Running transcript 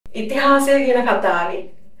ඉතිහාසය කියන කතාවේ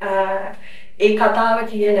ඒ කතාව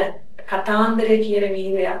කියන කතාන්දරය කියන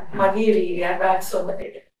වීරයා මගේ වීරයා වැක්සොබට.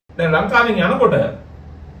 දැන් ලංකාවෙන් යනකොට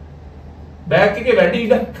බෑග් එකේ වැඩි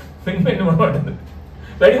ඉඩක් වෙන්න මොනවද?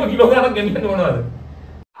 වැඩිම කිලෝ ගණනක් ගෙනියන්න මොනවද?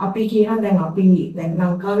 අපි කියන දැන් අපි දැන්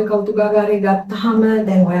ලංකාවේ කෞතුකාගාරය ගත්තාම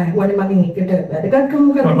දැන් ඔය වනේ මගෙන් එකට වැදගත්කම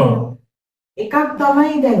මොකක්ද? එකක්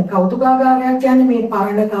තමයි දැන් කෞතුකාගාරයක් කියන්නේ මේ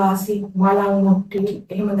පරණ කාසි වලං මුට්ටි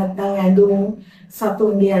එහෙම නැත්නම් ඇඳුම්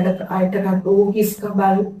සතුන්ගේ අයට කටු කිස්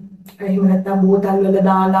කබල් එහෙම නැත්නම් බෝතල් වල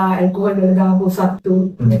දාලා ඇල්කොහොල් වල දාපු සත්තු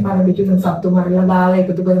මේ පරණ පිටුන සත්තු මරලා දාලා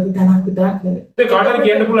එකතු කරපු තැනක් විතරක් නෙවෙයි. ඒ කාටද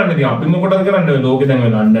කියන්න පුළුවන් නේද? අපි මොකටද කරන්නේ? ලෝකෙ දැන්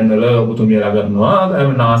ලන්ඩන් වල ඔබතුමියලා කරනවා,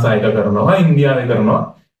 නාසා එක කරනවා, ඉන්දියාවේ කරනවා.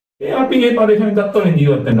 ඒ අපි මේ පරිශ්‍රම ගත්තොත්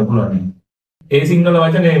ජීවත් වෙන්න පුළුවන්. ඒ සිංහල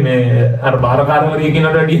වචනේ මේ අර බාරකාරවරිය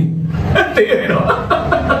කියනට වැඩි තේරෙනවා.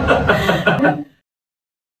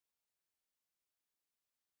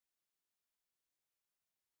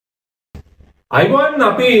 අයිවන්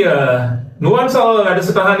අපි නුවන්සව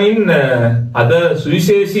වැඩසටහනින් අද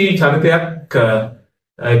සුවිශේෂී චරිතයක්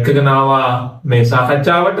එක්කගෙන ආවා මේ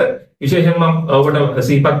සාකච්ඡාවට. විශේෂයෙන්ම ඔබට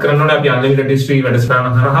සිහිපත් කරන්න ඕනේ අපි අන්ලිමිටඩ් හිස්ටරි වැඩසටහන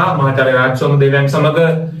හරහා මහාචාර්ය රාජ්සෝම දේවයන් සමග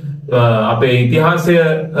අපේ ඉතිහාසය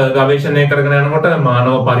ගවේෂණය කරගෙන යනකොට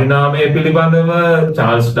මානව පරිණාමය පිළිබඳව,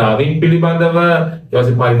 චාල්ස් ඩාවින් පිළිබඳව, ඊට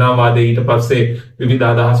පස්සේ පරිණාමවාදයේ ඊට පස්සේ විවිධ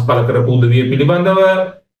අදහස් පළ කරපු උදවිය පිළිබඳව,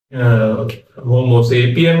 හෝමෝ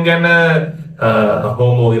සේපියන් ගැන,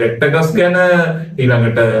 හෝමෝ ඉරෙක්ටස් ගැන,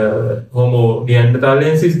 ඊළඟට හෝමෝ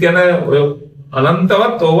නියැන්ඩර්තාලෙන්සිස් ගැන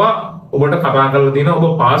අනන්තවත් ඕවා ඔබට කතා කරලා තියෙනවා. ඔබ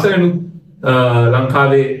පාසලෙනු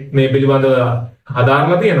ලංකාවේ මේ පිළිබඳව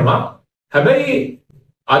හදාarලා තියෙනවා. හැබැයි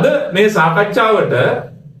අද මේ සාකච්ඡාවට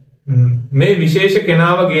මේ විශේෂ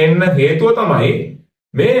කෙනාව ගේන්න හේතුව තමයි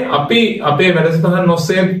මේ අපි අපේ වැඩසටහන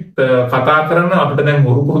ඔස්සේ කතා කරන අපිට දැන්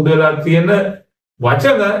හුරු පුරුදු වෙලා තියෙන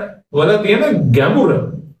වචන වල තියෙන ගැඹුර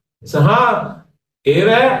සහ ඒව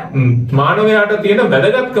මානවයාට තියෙන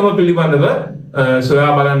වැදගත්කම පිළිබඳව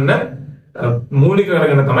සොයා බලන්න මූලික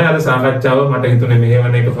කරගෙන තමයි අද සාකච්ඡාව මට හිතුනේ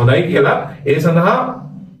මෙහෙවන එක හොඳයි කියලා. ඒ සඳහා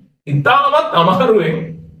ඉතාමත් අමාරුවෙන්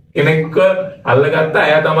කෙනෙක්ව අල්ලගත්ත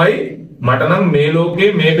අය තමයි මට නම් මේ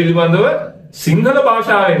ලෝකයේ මේ පිළිබඳව සිංහල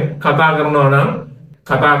භාෂාවෙන් කතා කරනවා නම්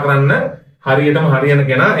කතා කරන්න හරියටම හරියන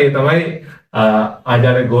කෙනා. ඒ තමයි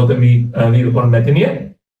ආචාර්ය ගෞතමී වීරකෝන් මැතිණිය.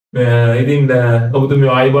 ඉතින් ඔබතුමිය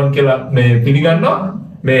ආයිබෝන් කියලා මේ පිළිගන්නවා.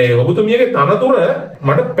 මේ ඔබතුමියගේ තනතුර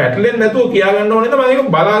මට පැටලෙන්නේ නැතුව කියා ගන්න ඕනේ නම් මම ඒක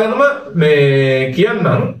බලාගෙනම මේ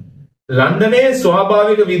කියන්නම්. ලන්ඩනයේ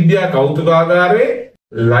ස්වාභාවික විද්‍යා කෞතුකාගාරයේ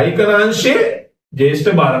ලයිකනාංශයේ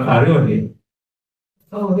ජේෂ්ඨ බාරකාරයෝ වගේ.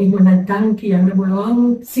 ඔව් ඒක නැත්නම් කියන්න පුළුවන්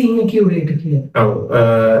සීනියර් කියුරේටර් කියලා. ඔව්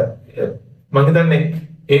මම හිතන්නේ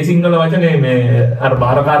ඒ සිංහල වචනේ මේ අර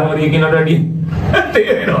බාරකාරවරිය කියනට වැඩි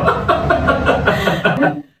තේරෙනවා.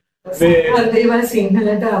 සමහර දේවල්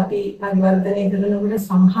සිංහලට අපි පරිවර්තනය කරනකොට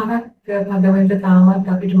සමහරක් පදවලට තාමත්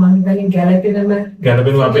අපිට මම හිතන්නේ ගැළපෙනම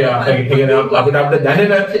අපේ අපිට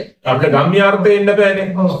දැනෙන අපිට ගම්‍යාර්ථය එන්න බෑනේ.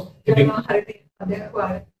 ඔව් ඉතින් හරියට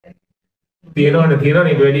තියෙනවනේ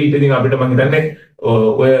ඊට වැඩි ඉතින් අපිට මම හිතන්නේ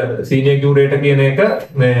ඔය සීනියර් කියුරේටර් කියන එක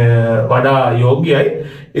මේ වඩා යෝග්‍යයි.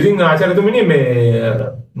 ඉතින් ආචාර්යතුමිනි මේ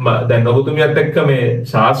දැන් ඔබතුමියත් එක්ක මේ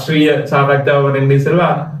ශාස්ත්‍රීය සාකච්ඡාවකට එන්න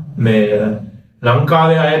ඉස්සෙල්ලා මේ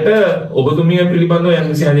ලංකාවේ අයට ඔබතුමිය පිළිබඳව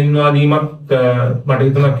යම්කිසි හඳුන්වා දීමක් මට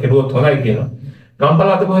හිතුණා කෙරුවොත් හොඳයි කියලා. ගම්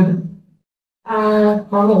පළාත කොහෙද?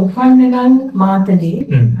 මම උපන්නේ නම් මාතලේ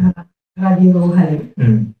රාජ්‍ය රෝහලේ.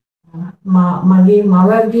 මගේ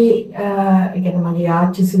මවගේ ඒ කියන්නේ මගේ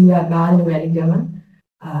ආච්චි සීයා ගාල්ල වැලිගම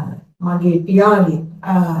මගේ පියාගේ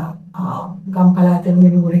ගම් පළාතේ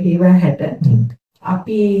නුවර හේව හැට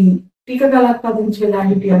අපි ටික කාලයක් පදිංචි වෙලා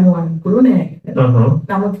හිටියනවා කුරුණෑ.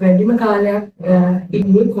 නමුත් වැඩිම කාලයක්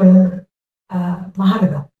ඉන්නේ කොළඹ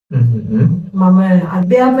මහරගම. මම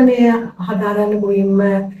අධ්‍යාපනය හදාරන්න මුලින්ම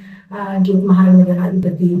ජුත් මහරගම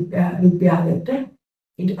ජනාධිපති විද්‍යාලයට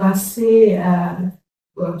ඊට පස්සේ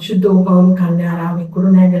ශුද්ධෝපවුන් කන්‍යාරාමේ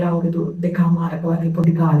කුරුණෑගල අවුරුදු 2කමාරක වගේ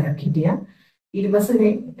පොඩි කාලයක් හිටියා. ඊට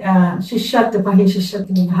පස්සේ ශිෂ්‍යත්ව පහේ ශිෂ්‍යත්ව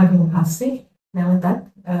විභාගෙන් පස්සේ නැවත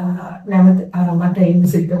මට එන්න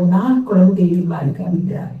සිද්ධ වුණා කොළඹ දේවී බාලිකා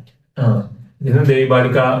විද්‍යාලයට. ඉතින් දේවී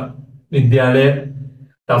බාලිකා විද්‍යාලය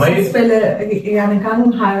තමයි ඉස්පෙළ යනකම්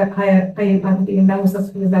 6 පන්ති ඉඳන් උසස්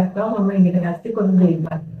පෙළ දක්වා මම ඉගෙන ගත්තේ කොළඹ දේවී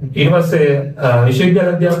බාලිකා. ඊට පස්සේ විශ්වවිද්‍යාල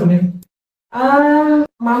අධ්‍යාපනය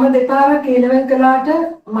මම දෙපාරක් ඒලෙවල් කළාට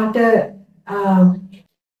මට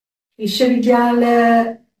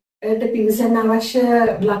විශ්වවිද්‍යාලයට පිවිසෙන්න අවශ්‍ය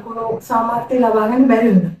ලකුණු සාමර්ථ්‍ය ලබා ගන්න බැරි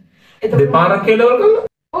වුණා. දෙපාරක් ඒලෙවල් කළා?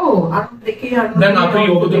 දැන් අපි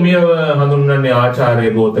ඔබතුමිය හඳුන්වන්නේ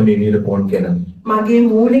ආචාර්ය ගෞතමී වීරකෝන් කියලා. මගේ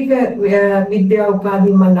මූලික විද්‍යා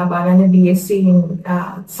උපාධිය මම ලබා ගන්නේ BSc in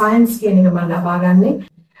Science කියන එක මම ලබා ගන්නේ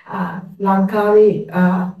ලංකාවේ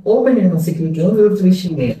Open University එකේ විවෘත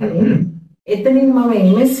විශ්වවිද්‍යාලයේ. එතනින් මම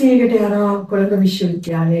MSc එකට යනවා කොළඹ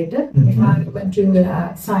විශ්වවිද්‍යාලයට. Environmental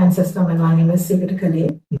Sciences තමයි මම MSc එකට කළේ.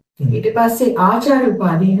 ඊට පස්සේ ආචාර්ය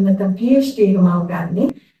උපාධිය නැත්නම් PhD එක මම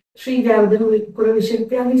ගන්නේ ශ්‍රී ගාවදනුපුර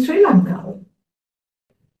විශ්වවිද්‍යාලයේ ශ්‍රී ලංකාවේ.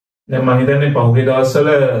 දැන් මම හිතන්නේ පහුගිය දවස්වල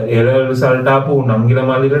A-level result ආපු නංගිලා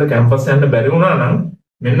මල්ලිකට කැම්පස් යන්න බැරි වුණා නම්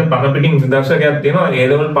මෙන්න පණ පිටින් නිදර්ශනයක් තියෙනවා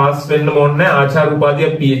A-level pass වෙන්න ඕනේ නැහැ ආචාර්ය උපාධිය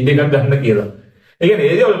PhD එකක් ගන්න කියලා. ඒ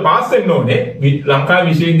කියන්නේ A-level pass වෙන්න ඕනේ ලංකාවේ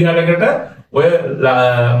විශ්වවිද්‍යාලයකට ඔය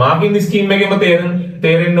මාකින් ස්කීම් එකෙම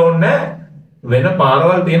තේරෙන්න ඕනේ නැහැ වෙන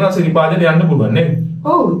පාරවල් තියෙනවා සිරිපාදේ යන්න පුළුවන් නේද?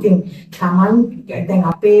 ඔව් ඉතින් Taman දැන්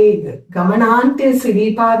අපේ ගමනාන්තයේ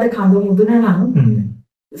සිරිපාද කඳු මුදුන නම්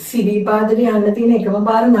සිරිපාදේ යන්න තියෙන එකම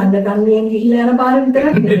පාර නන්දකන්නියෙන් ගිහිල්ලා යන පාර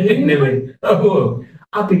විතරක් නෙවෙයි. ඔව්.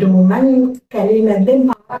 අපිට මුමන් කැලේ මැද්දෙන්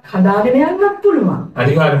පාරක් හදාගෙන යන්නත් පුළුවන්.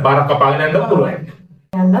 අනිවාර්යෙන් පාරක් කපාගෙන යන්නත් පුළුවන්.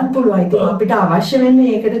 යන්නත් පුළුවන්. ඒක අපිට අවශ්‍ය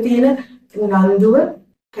වෙන්නේ ඒකට තියෙන උනන්දුව,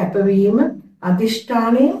 කැපවීම,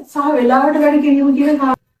 අදිෂ්ඨානය සහ වෙලාවට වැඩ කිරීම කියන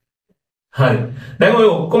හරි. දැන් ඔය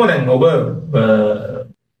ඔක්කොම දැන් ඔබ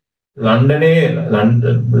ලන්ඩනේ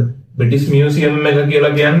බ්‍රිටිෂ් මියුසියම් එක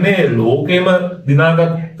කියලා කියන්නේ ලෝකෙම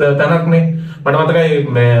දිනාගත් තැනක්නේ. මට මතකයි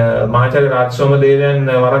මහාචාර්ය රාජ්සෝම දේවයන්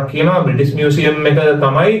වරක් කියනවා බ්‍රිටිෂ් මියුසියම් එක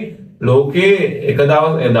තමයි ලෝකයේ එක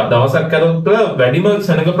දවසක් ඇතුළත වැඩිම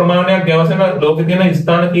සෙනඟ ප්‍රමාණයක් ගැවසෙන ලෝකේ තියෙන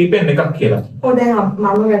ස්ථාන කීපෙන් එකක් කියලා. ඔව් දැන්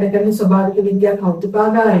මම වැඩ කරන ස්වභාවික විද්‍යා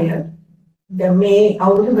කෞතුකාගාරය දැන් මේ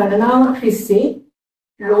අවුරුදු ගණනාවක් තිස්සේ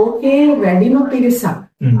ලෝකයේ වැඩිම පිරිසක්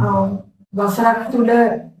වසරක් තුල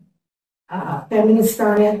පැමිණි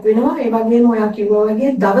ස්ථානයක් වෙනවා. ඒ වගේම ඔයා කිව්වා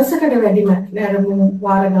වගේ දවසකට වැඩිම නැරඹුම්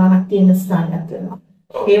වාර ගණනක් තියෙන ස්ථානයක් වෙනවා.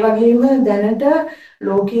 ඒ වගේම දැනට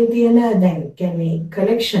ලෝකයේ තියෙන දැන් කියන්නේ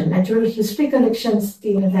collection natural history collections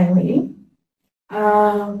තියෙන තැන්වලින්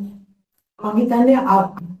මම හිතන්නේ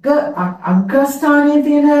අග්‍රස්ථානයේ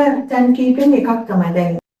තියෙන තැන් කීපෙන් එකක් තමයි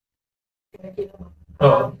දැන්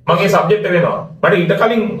මගේ සබ්ජෙක්ට් එක වෙනවා. මට ඊට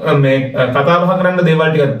කලින් මේ කතා බහ කරන්න දේවල්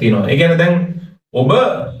ටිකක් තියෙනවා. ඒ කියන්නේ දැන් ඔබ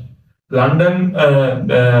ලන්ඩන්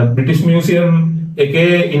බ්‍රිටිෂ් මියුසියම්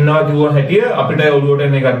එකේ ඉන්නවා කිව්වා හැටිය අපිට ඔළුවට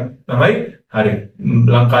එන එක තමයි හරි.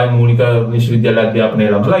 ලංකාවේ මූලික විශ්වවිද්‍යාල අධ්‍යාපනය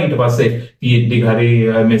ලැබලා ඊට පස්සේ PhD එක හරි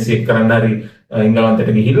MSc එක කරන්න හරි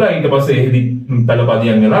එංගලන්තයට ගිහිල්ලා ඊට පස්සේ එහෙදි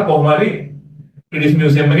පළපදියම් වෙලා කොහොම හරි බ්‍රිටිෂ්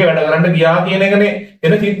මියුසියම් එකේ වැඩ කරන්න ගියා කියන එකනේ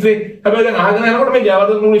එන චිත්‍රේ. හැබැයි දැන් අහගෙන යනකොට මේ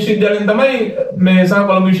ජයවර්ධන විශ්වවිද්‍යාලයෙන් තමයි මේ සහ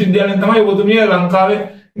කොළඹ විශ්වවිද්‍යාලයෙන් තමයි ඔබතුමිය ලංකාවේ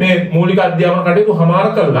මේ මූලික අධ්‍යාපන කටයුතු හමාර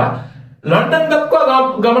කළා. ලන්ඩන් දක්වා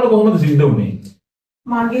ගමන කොහොමද සිද්ධ වුනේ?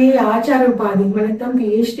 මගේ ආචාර්ය උපාධිය නැත්නම්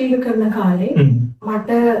PhD එක කරන කාලේ මට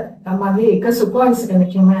මගේ එක සුපර්වයිසර්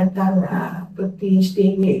කෙනෙක් නැත්නම් PhD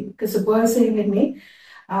එකේ එක සුපර්වයිසර් කෙනෙක්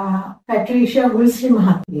පැට්‍රිෂියා වුල්ස්ලි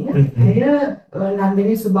මහත්මිය. එය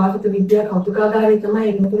ලන්ඩනයේ ස්වභාවික විද්‍යා කෞතුකාගාරයේ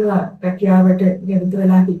තමයි එක්මතුල රැකියාවට නියමිත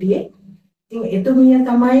වෙලා හිටියේ. ඉතින් එතුමිය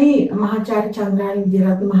තමයි මහාචාර්ය චන්ද්‍රානි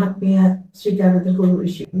විජේරත්න මහත්මිය ශ්‍රී ජයවර්ධන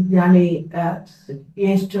විශ්වවිද්‍යාලයේ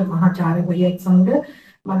PhD මහාචාර්යවරියක් සමග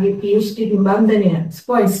මගේ PhD නිබන්ධනය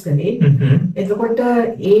ස්පොයිස් කළේ. එතකොට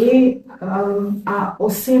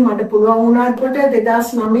ඔස්සේ මට පුළුවන් වුණාට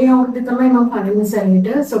 2009 අවුරුද්දේ තමයි මම පළවෙනි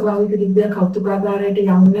සැරේට ස්වභාවික විද්‍යා කෞතුකාගාරයට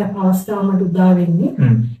යන්න අවස්ථාව මට උදා වෙන්නේ.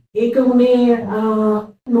 ඒක උනේ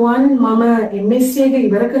නොවන් මම MSc එක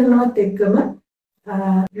ඉවර කරනවත් එක්කම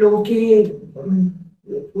ලෝකයේ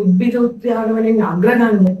උද්භිද උද්‍යාන වලින්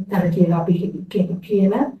අග්‍රගණ්‍ය තර කියලා අපි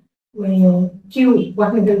කියන මේ Q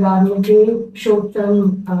Botanical Garden short term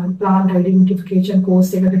plant identification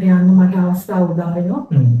course එකකට යන්න මට අවස්ථාව උදා වෙනවා.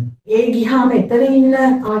 ඒ ගියාම එතන ඉන්න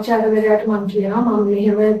ආචාර්යවරයාට මම කියනවා මම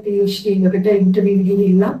මෙහෙම PhD එකකට ඉන්ටර්විව්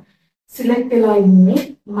ගිහිල්ලා සිලෙක්ට් වෙලා ඉන්නේ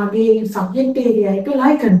මගේ සබ්ජෙක්ට් ඒරියා එක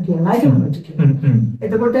ලයිකන් කියලා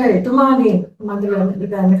එතකොට එතුමාගේ මම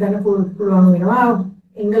ගන්න පුළුවන් වෙනවා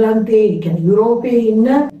එංගලන්තයේ කියන්නේ යුරෝපයේ ඉන්න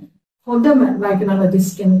හොඳම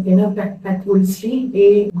ලයිකනොලොජිස්ට් කෙනෙක් පැට් වුල්ස්ලි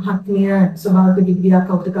ඒ මහත්මිය ස්වභාවික විද්‍යා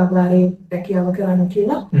කෞතුකාගාරයේ රැකියාව කරන්න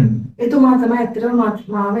කියලා එතුමා තමයි ඇත්තටම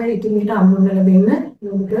මාව ඉතින් අඳුන්වලා දෙන්න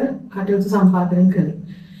මොකද කටයුතු සම්පාදනය කළේ.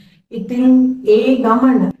 ඉතින් ඒ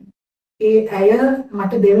ගමන ඒ අය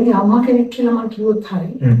මට දෙවෙනි අම්මා කෙනෙක් කියලා මම කිව්වොත් හරි.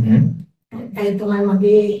 ඒ තමයි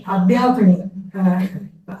මගේ අධ්‍යාපනය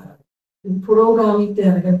පුරෝගාමීත්වය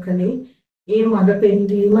අරගෙන කළේ. ඒ මඟ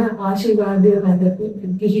පෙන්වීම ආශිර්වාදය මැද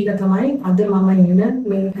ගිහිල්ලා තමයි අද මම ඉන්න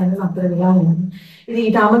මේ තැන අතර වෙලා ඉන්නේ. ඉතින්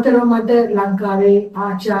ඊට අමතරව මට ලංකාවේ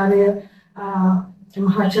ආචාර්ය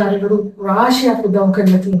මහාචාර්යවරු රාශියක් උදව්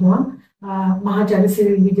කරලා තියෙනවා. මහාචාර්ය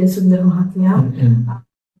සිරිල් විජේසුන්දර මහත්මයා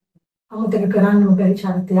අමතක කරන්න බැරි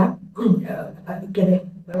චරිතයක්. කියන්නේ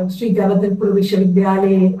ශ්‍රී ගවදම්පුර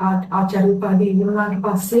විශ්වවිද්‍යාලයේ ආචාර්ය උපාධිය ඉගෙනුනාට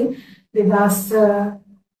පස්සේ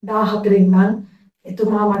 2014 ඉඳන්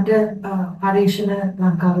එතුමා මට පරීක්ෂණ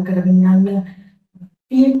ලංකාවේ කරගෙන යන්න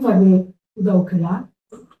ටීම් වගේ උදව් කළා.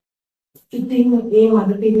 ඉතින් ඒ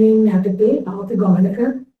මඩ පිළිමින් යටතේ අවුත් ගමනක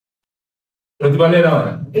ප්‍රතිඵලය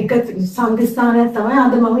තමයි. එක සංස්ථානයක් තමයි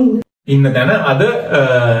අද මම ඉන්න තැන. අද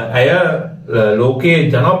ඇය ලෝකයේ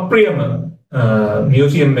ජනප්‍රියම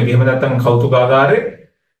මියුසියම් එකේ එහෙම නැත්නම් කෞතුකාගාරයේ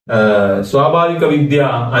ස්වාභාවික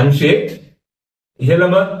විද්‍යා අංශයේ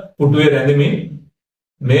ඉහළම පුටුවේ රැඳෙමින්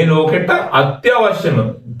මේ ලෝකෙට අත්‍යවශ්‍යම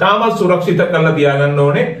තාමත් සුරක්ෂිත කරලා තියාගන්න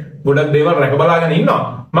ඕනේ ගොඩක් දේවල් රැක බලාගෙන ඉන්නවා.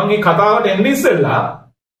 මම මේ කතාවට එන්නේ ඉස්සෙල්ලා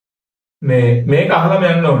මේක අහලම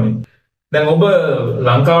යන්න ඕනේ. දැන් ඔබ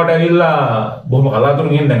ලංකාවට ඇවිල්ලා බොහොම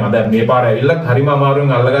කලාතුරකින් දැන් අද මේ පාර ඇවිල්ලා හරිම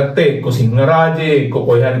අමාරුවෙන් අල්ලගත්තේ එක්ක සිංහරාජේ එක්ක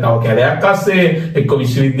කොහේ හරි තව කැලයක් අස්සේ එක්ක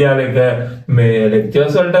විශ්වවිද්‍යාලයක මේ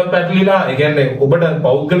ලෙක්චර්ස් වලට පැටලිලා ඒ කියන්නේ ඔබට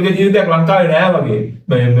පෞද්ගලික ජීවිතයක් ලංකාවේ නෑ වගේ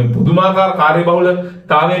මේ පුදුමාකාර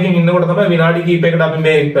කාර්යබහුලතාවයකින් ඉන්නකොට තමයි විනාඩි කිහිපයකට අපි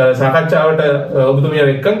මේ සාකච්ඡාවට ඔබතුමිය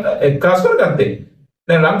එක්කාස් කරගත්තේ.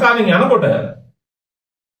 දැන් ලංකාවෙන් යනකොට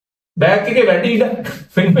බෑග් එකේ වැඩි ඉඩක්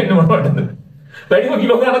වෙන්නේ මොනවටද? වැඩිම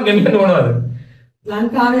කිලෝ ගණනක් ගෙනියන්න මොනවද?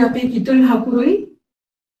 ලංකාවේ අපි කිතුල් හකුරුයි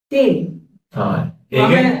තේ.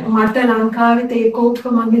 මට ලංකාවේ තේ කෝප්ප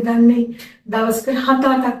මම හිතන්නේ දවසක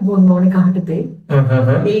 7-8ක් බොන්න ඕනේ කහට තේ.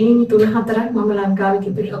 ඒකින් 3-4ක් මම ලංකාවේ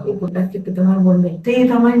කිතුල් හකුරු පොඩ්ඩක් එක තමයි බොන්නේ. තේ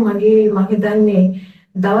තමයි මම හිතන්නේ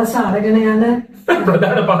දවස අරගෙන යන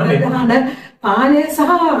ප්‍රධාන පානය සහ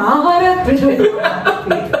ආහාරයක්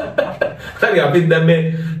හරි අපි දැන් මේ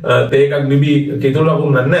තේ එකක් බිබී කිතුල්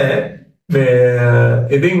හකුරු නැහැ.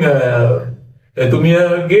 ඉතින්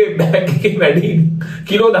එතුමියගේ බෑග් එකේ වැඩි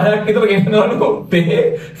කිලෝ 10ක් විතර ගෙනනවලු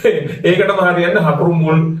ඒකටම හරියන්න හකුරු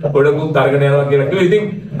මුල් ගොඩකුත් අරගෙන යනවා කියලා කිව්වා. ඉතින්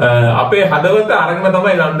අපේ හදවත අරගෙන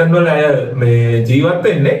තමයි ලන්ඩන් වල අය මේ ජීවත්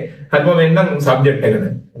වෙන්නේ. හරිම මෙන්නම් සබ්ජෙක්ට් එකට.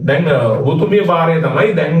 දැන් ඔබතුමිය පාරේ තමයි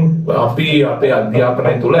දැන් අපි අපේ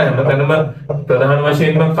අධ්‍යාපනය තුළ හැමතැනම ප්‍රධාන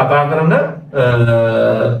වශයෙන්ම කතා කරන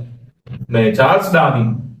මේ චාල්ස්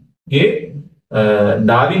ඩාර්වින්ගේ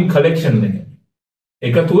ඩාර්වින් කලෙක්ෂන්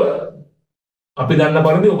එකතුව අපි දන්න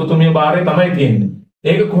පරිදි ඔබතුමිය බාරේ තමයි තියෙන්නේ.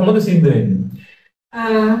 ඒක කොහොමද සිද්ධ වෙන්නේ?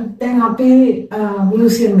 දැන් අපේ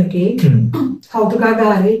මියුසියම් එකේ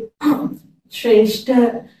කෞතුකාගාරේ ශ්‍රේෂ්ඨ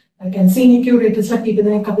සීනියර් කියුරේටර්ස්ලා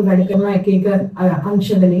කීපදෙනෙක් අපි වැඩ කරනවා එක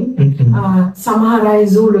අංශ වලින්. සමහර අය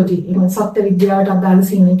zoology සත්ත්ව විද්‍යාවට අදාළ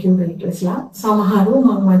සීනියර් කියුරේටර්ස්ලා, සමහරව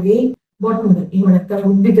මම වගේ බොටනි එහෙම නැත්නම්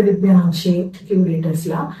උද්භිද විද්‍යාන අංශයේ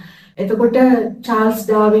කියුරේටර්ස්ලා. එතකොට චාල්ස්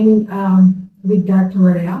ඩාර්වින්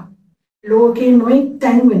විද්‍යාඥවරයා ලෝකේ නොයෙක්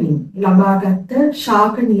තැන්වලින් ලබාගත්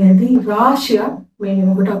ශාක නියැදි රාශියක් මේ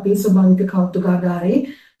වෙනකොට අපේ ස්වභාවික කෞතුකාගාරයේ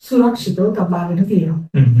සුරක්ෂිතව තබාගෙන තියෙනවා.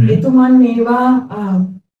 එතුමන් ඒවා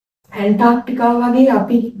ඇන්ටාර්ක්ටිකා වගේ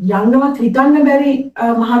අපි යන්නවත් හිතන්න බැරි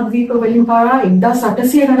මහද්වීප වලින් පාරා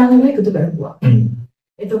 1800 ගණන් වල එකතු කරපුවා.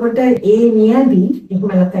 එතකොට ඒ නියැදි එහෙම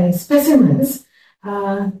නැත්නම් ස්පෙසිමන්ස්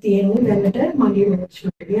තියෙන්නේ දැනට මගේ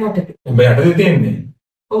මැනේජ්මන්ට් එකේ යටතේ. ඔබ යටතේ තියෙන්නේ?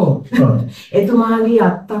 ඔව්. එතුමාගේ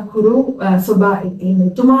අත්තකුරු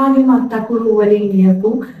එතුමාගේ අත්තකුරු වලින් ලියපු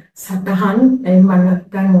සටහන් එහෙම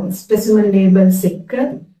නැත්නම් ස්පෙසිමන් ලේබල්ස් එක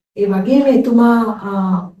ඒ වගේම එතුමා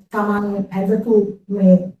තමන් ඇදපු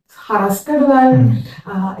මේ හරස්කඩවල්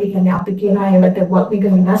ඒ කියන්නේ අපි කියන ඒවට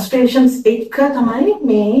බොටනිකල් ඉලස්ට්‍රේෂන්ස් එක තමයි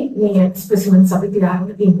මේ ස්පෙසිමන්ස් අපි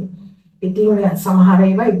තියාගෙන තියෙන්නේ. ඉතින් සමහර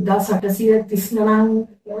ඒවා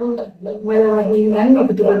 1839 වල ඉඳන්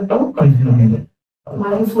අපිට කරපු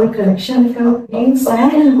මම ෆුල් කලෙක්ෂන් එකේ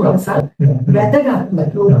සෑහෙන කොටසක් වැදගත්ම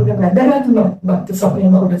ලෝකෙක වැදගත්ම වස්තු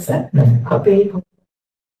සපයන කොටස අපේ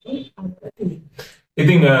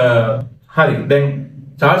ඉතින් හරි දැන්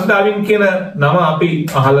චාල්ස් ඩාර්වින් කියන නම අපි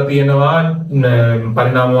අහලා තියෙනවා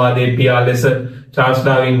පරිණාමවාදයේ පියා ලෙස චාල්ස්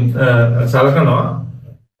ඩාර්වින් සලකනවා.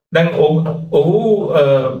 දැන් ඔහු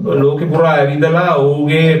ලෝකෙ පුරා ඇවිදලා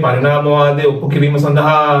ඔහුගේ පරිණාමවාදයේ ඔප්පු කිරීම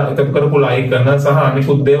සඳහා එකතු කරපු ලයිකන සහ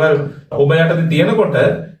අනිකුත් දේවල් ඔබ යටතේ තියෙනකොට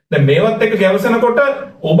දැන් මේවත් එක්ක ගැවසෙනකොට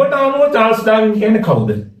ඔබට අනුව චාල්ස් ඩාර්වින් කියන්නේ කවුද?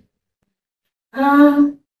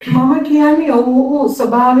 මම කියන්නේ ඔහු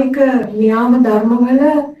ස්වභාවික න්‍යාම ධර්මවල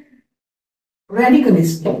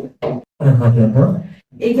රැඩිකලිස්ට්.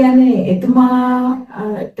 ඒ කියන්නේ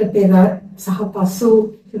එතුමාට පෙර සහ පසු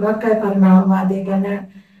ඉවකයි පරිණාමවාදය ගැන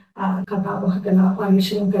කතා බහ කළා,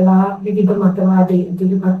 පරිශීලන කළා, විවිධ මතවාද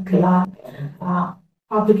ඉදිරිපත් කළා,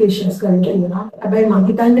 පබ්ලිකේෂන්ස් කරලා. හැබැයි මම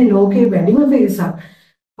හිතන්නේ ලෝකයේ වැඩිම පිරිසක්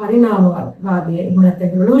පරිණාමවාදය එහෙම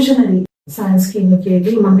නැත්නම් එවොලුෂනරි සයන්ස්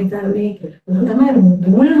කියනකේදී මම හිතන්නේ තමයි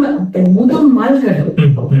මුදුන් මල් කර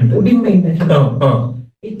උඩින්ම ඉන්නේ.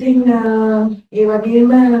 ඉතින් ඒ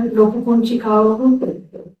වගේම ලොකු පුංචි කවුරුත්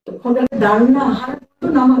හොඳට දන්න අහන්න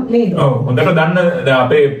නමක් නේද? ඔව් හොඳට දන්න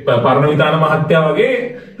අපේ පරණ විතාන මහත්තයා වගේ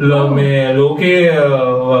මේ ලෝකයේ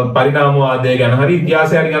පරිණාමවාදය ගැන හරි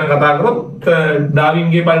ඉතිහාසය ගැන කතා කරොත්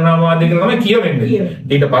ඩාවින්ගේ පරිණාමවාදය කියලා තමයි කියවෙන්නේ.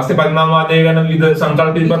 ඊට පස්සේ පරිණාමවාදය ගැන විවිධ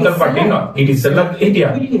සංකල්ප ඉදිරිපත් කරපටිනවා. ඊට ඉස්සෙල්ලා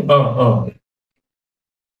හිටියා. ඔව්.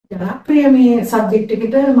 ජනප්‍රිය මේ සබ්ජෙක්ට්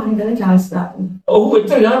එකට මම හිතන්නේ චාල්ස් ඩාර්වින්. ඔව්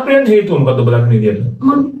එච්චර ජනප්‍රිය හේතුව මොකද්ද බලන්න විදියට?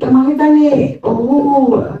 මම හිතන්නේ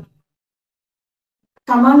ඔහු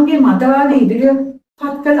තමන්ගේ මතවාද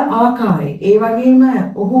ඉදිරිපත් කළ ආකාරය ඒ වගේම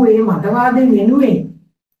ඔහු ඒ මතවාදයෙන් වෙනුවෙන්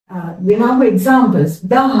වෙනම එක්සැම්පල්ස්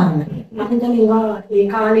උදාහරණ මම හිතන්නේ ඒවා ඒ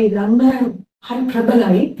කාලේ ඉඳන්ම හරි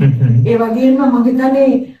ප්‍රබලයි. ඒ වගේම මම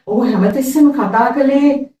හිතන්නේ ඔහු හැමතිස්සෙම කතා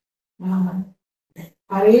කළේ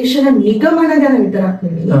පරීක්ෂණ නිගමන ගැන විතරක්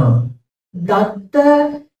නෙවෙයි. දත්ත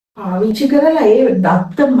පාවිච්චි කරලා ඒ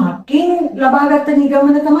දත්ත මකින් ලබාගත්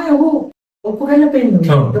නිගමන තමයි ඔහු ඔප්පු කරලා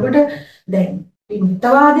පෙන්වන්නේ. එතකොට දැන්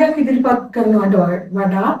මිතවාදයක් ඉදිරිපත් කරනවට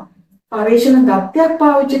වඩා පරීක්ෂණ දත්තයක්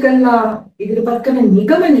පාවිච්චි කරලා ඉදිරිපත් කරන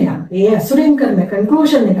නිගමනයක් ඒ ඇසුරෙන් කරන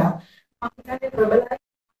කන්ක්ලූෂන් එක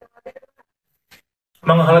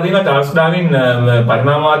මම අහලා තියෙනවා චාල්ස් ඩාර්වින්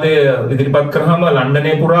පරිණාමවාදය ඉදිරිපත් කරාම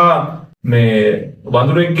ලන්ඩනේ පුරා මේ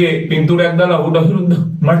වඳුරෙක්ගේ පින්තූරයක් දාලා උඩ විරුද්ධ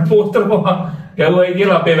මට පෝස්ටර් පහ ගැව්වයි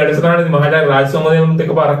කියලා අපේ වැඩසටහනේදී මහාචාර්ය රාජසෝමදේවනුත්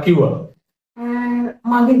එක පාරක් කිව්වා.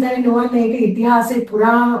 මම හිතන්නේ නෝන්නේ ඒක ඉතිහාසයේ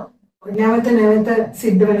පුරා නැවත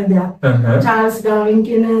සිද්ධ වෙන දෙයක්. චාල්ස් ඩාර්වින්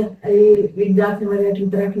කියන ඒ විද්‍යාඥවරයාට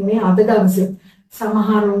විතරක් නෙමෙයි අද දවසේ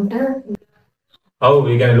සමහරුන්ට ඔව්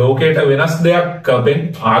ඒ කියන්නේ ලෝකයට වෙනස් දෙයක්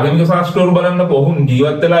ආගමික ශාස්ත්‍රවල බලන්න ඔවුන්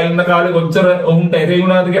ජීවත් වෙලා ඉන්න කාලේ කොච්චර ඔවුන්ට එරෙහි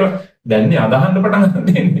වුණාද කියලා දැන් නේ අදහන්න පටන්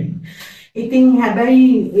ගන්නේ. ඉතින්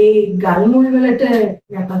හැබැයි ඒ ගල් මුල් වලට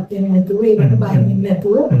යටත් වෙන්නේ නැතුව ඒකට බය වෙන්නේ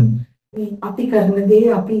නැතුව අපි කරන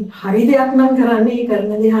දේ අපි හරි දෙයක් නම් කරන්නේ ඒ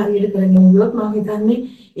කරන දේ හරියට කරගෙන ගියොත් මම හිතන්නේ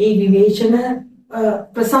ඒ විවේචන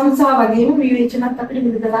ප්‍රශංසා වගේම විවේචනත් අපිට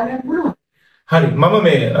විඳලා ගන්න පුළුවන්. හරි මම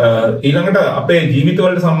මේ ඊළඟට අපේ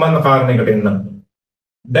ජීවිතවලට සම්බන්ධ කාරණයකට එන්නම්.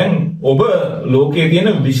 දැන් ඔබ ලෝකයේ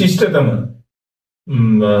තියෙන විශිෂ්ටතම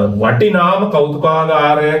වටිනාම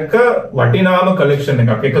කෞතුකාගාරයක වටිනාම කලෙක්ෂන්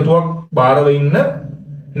එකක් එකතුවක් බාරව ඉන්න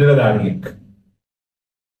නිලධාරියෙක්.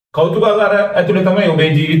 කෞතුකාගාරය ඇතුලේ තමයි ඔබේ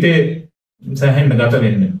ජීවිතේ සැහැන්න ගත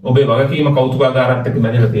වෙන්නේ. ඔබේ වගකීම කෞතුකාගාරات එක්ක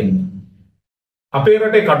මැදලා තියෙන්නේ. අපේ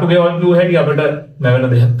රටේ කටුගෙවල් දුව හැටි අපිට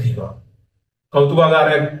නැවෙන දෙයක් තියෙනවා.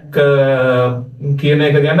 කෞතුකාගාරයක් කියන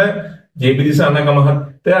එක ගැන ජේ.බී.දිසානායක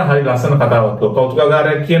මහත්තයා හරි ලස්සන කතාවක් කිව්වා.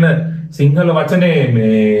 කෞතුකාගාරයක් කියන සිංහල වචනේ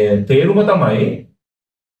මේ තේරුම තමයි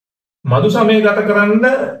මදු සමය ගත කරන්න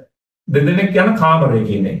දෙදෙනෙක් යන කාමරය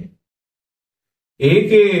කියන එක.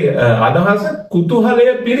 ඒකේ අදහස කුතුහලය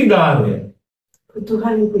පිරිගාරය.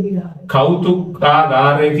 කුතුහලය පිරිගාරය.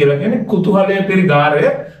 කෞතුකාගාරය කියලා කියන්නේ කුතුහලය පිරිගාරය.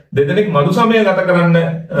 දෙදෙනෙක් මදු සමය ගත කරන්න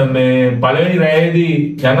මේ පළවෙනි රැයේදී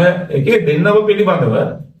යන එකේ දෙන්නව පිළිබඳව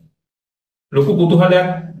ලොකු කුතුහලයක්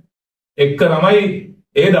එක්ක තමයි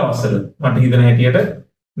ඒ දවස්වල මට හිතන හැටියට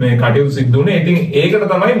මේ කටයුතු සිද්ධ වුණේ. ඉතින් ඒකට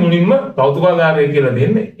තමයි මුලින්ම කෞතුකාගාරය කියලා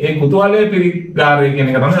දෙන්නේ. ඒ කුතුහලය පිරිගාරය කියන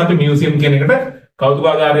එක තමයි අපි මියුසියම් කියන එකට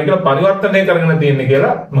කෞතුකාගාරය කියලා පරිවර්තනය කරගෙන තියෙන්නේ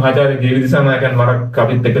කියලා මහාචාර්ය ජේ.බී.දිසානායකන් වරක්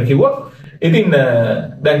අපිත් එක්ක කිව්වා. ඉතින්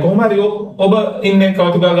දැන් කොහොම හරි ඔබ ඉන්නේ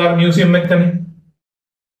කෞතුකාගාර මියුසියම් එකනේ.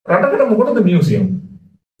 රටකට මොකටද මියුසියම්?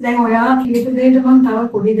 දැන් ඔයා කියපු දෙයට මම තව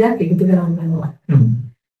පොඩි දෙයක් එකතු කරන්න ගන්නවා.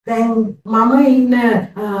 දැන් මම ඉන්න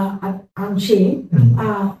අංශේ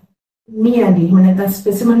මියදී මනත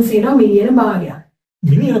ස්පෙසිමන්ස් ඉන මිලියන භාගයක්.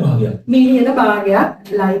 මිලියන භාගයක්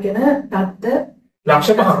ලයිකන තත්ත ලක්ෂ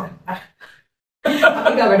 5ක්.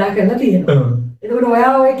 අපි ගවඩා කරලා තියෙනවා. එතකොට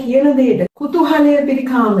ඔයා ඔය කියන දෙයට කුතුහලය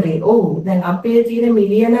පිරිකාමරේ. ඔව් දැන් අපේ තියෙන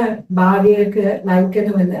මිලියන භාගයක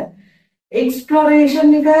ලයිකනවල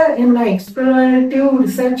එක්ස්ප්ලොරේෂන් එක එහෙම එක්ස්ප්ලොරේටිව්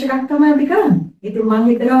රිසර්ච් එකක් තමයි අපි කරන්නේ. ඉතින් මම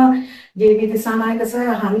හිතනවා ජේ.බී.දිසානායක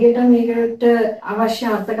සර් හරියට මේකට අවශ්‍ය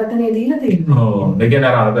අර්ථකථනය දීලා තියෙනවා. ඔව් ඒ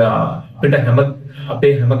කියන්නේ අපිට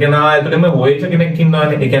අපේ හැම කෙනා ඇතුළෙම වොයේජ් කෙනෙක්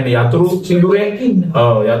ඉන්නවානේ. ඒ කියන්නේ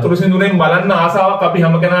යතුරු සින්දුරෙන් බලන්න ආසාවක් අපි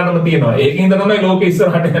හැම කෙනාටම තියෙනවා. ඒකින්ද තමයි ලෝකෙ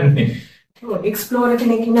ඉස්සරහට යන්නේ. එක්ස්ප්ලෝරර්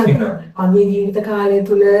කෙනෙක් ඉන්නවා. මගේ ජීවිත කාලය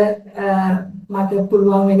තුල මට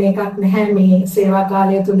පුළුවන් වෙන එකක් නැහැ මේ සේවා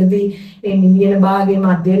කාලය තුලදී මේ මිලියන භාගයම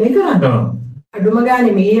අධ්‍යයනය කරන්න. අඩුම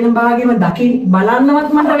ගානේ මිලියන භාගයම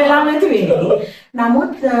බලන්නවත් මට වෙලා නැති වෙයි.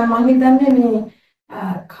 නමුත් මම හිතන්නේ මේ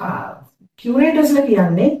කියුරේටර්ස්ලා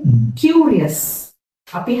කියන්නේ කියුරියස්.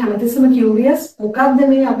 අපි හැමතිස්සෙම කියුරියස් මොකද්ද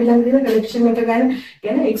මේ අපි ළඟ තියෙන කලෙක්ෂන් එක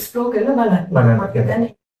ගැන එක්ස්ප්ලෝර් කරලා බලන්න.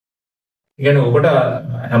 කියන්නේ ඔබට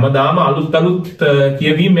හැමදාම අලුත්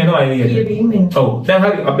කියවීම් එනවා එළියට. ඔව්. දැන්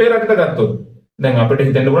හරි අපේ රටට ගත්තොත් දැන් අපිට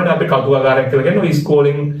හිතෙන්න පුළුවන් අපි කෞතුකාගාරයක් කියලා කියන්නේ ඔය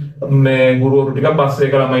ස්කෝලින් මේ ගුරුවරු ටික බස්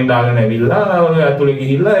එක ළමයින් දාගෙන ඇවිල්ලා ඔය ඇතුලේ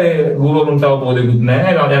ගිහිල්ලා ඒ ගුරුවරුන්ට අවබෝධයක්වත්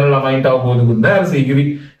නැහැ. යන ළමයින්ට අවබෝධයක්වත් නැහැ. අර සීගිරි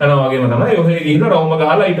යනවා වගේම තමයි. ඔහේ ගිහිල්ලා රවුම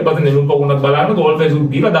ගහලා ඊට පස්සේ නෙළුම් පොකුණක් බලන්න ගෝල් ෆේසුත්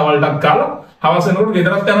දීලා දවල්ටත් කාලා හවස වෙනකොට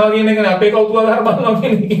ගෙදරත් යනවා කියන එකනේ අපේ කෞතුකාගාර බලනවා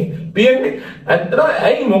කියන්නේ. තියෙන්නේ. ඇත්තට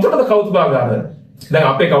ඇයි මොකටද කෞතුකාගාර? දැන්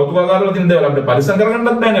අපේ කෞතුකාගාර වල තියෙන දේවල් අපිට පරිස්සම්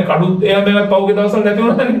කරගන්නත් බෑනේ. කඩුත් එහෙම මේවත් පහුගිය දවස්වල නැති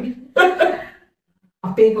වුණානේ.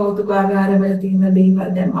 අපේ කෞතුකාගාරවල තියෙන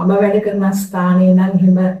දේවල් දැන් මම වැඩ කරන ස්ථානයේ නම්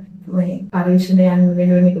එහෙම මේ පරීක්ෂණයන්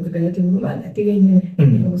වෙනුවෙන් එකතු කරලා තිබුණා නැති වෙන්නේ.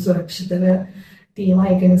 සුරක්ෂිතව තියෙනවා.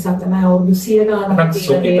 ඒක නිසා තමයි අවුරුදු 100 ගානක්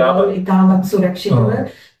තියෙන ඉතාමත් සුරක්ෂිතව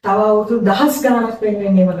තව අවුරුදු 10 ගානක්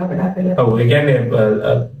වෙනුවෙන් ඒව කපඩා කරලා. ඔව් ඒ කියන්නේ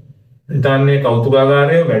ඉතාලි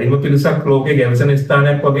කෞතුකාගාරයේ වැඩිම පිරිසක් ලෝකයේ ගැවසෙන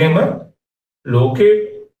ස්ථානයක් වගේම ලෝකේ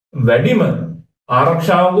වැඩිම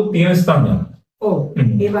ආරක්ෂාවකුත් තියෙන ස්ථානයක්. ඔව්.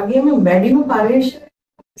 ඒ වගේම වැඩිම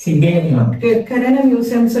පරීක්ෂණ කරන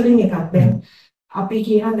මියුසියම්ස් වලින් එකක්. දැන් අපි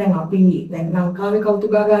කියන දැන් ලංකාවේ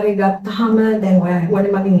කෞතුකාගාරය ගත්තාම දැන් ඔය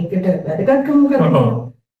අහුවනේ මගෙන් එකට වැදගත්කම මොකක්ද?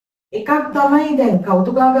 එකක් තමයි දැන්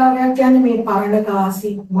කෞතුකාගාරයක් කියන්නේ මේ පරණ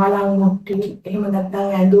කාසි, වළං මුට්ටි, එහෙම නැත්නම්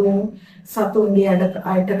ඇඳුම්, සතුන්ගේ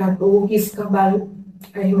අයටකට ඕකිස් කබල්,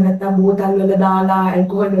 එහෙම නැත්නම් බෝතල් වල දාලා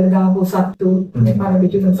ඇල්කොහොල් වල දාපු සත්තු, මේ පරණ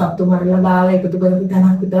පිටුන සත්තු මරලා දාලා එකතු කරපු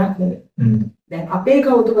තැනක් විතරක් නෙවෙයි. දැන් අපේ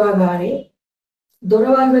කෞතුකාගාරේ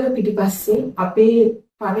දොරවල් වල පිටිපස්සේ අපේ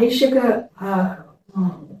පරීක්ෂක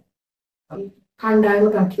කණ්ඩායම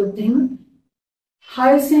කටයුතු එහෙම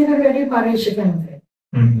 600කට වැඩි පරීක්ෂකයන්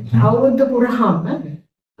අවුරුද්ද පුරාම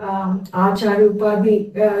ආචාර්ය උපාධි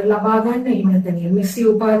ලබා ගන්න, එහෙම නැත්නම් MSc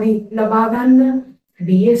උපාධි ලබා ගන්න,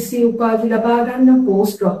 BSc උපාධි ලබා ගන්න,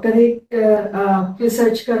 පෝස්ට් ડોක්ටරේට්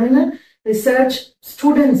රිසර්ච් කරන රිසර්ච්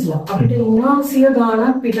ස්ටුඩන්ට්ස්ලා අපිට ඉන්නවා 100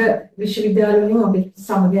 ගාණක් පිට විශ්වවිද්‍යාල වලින් අපි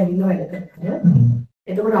සමග ඇවිල්ලා වැඩ කරනවා.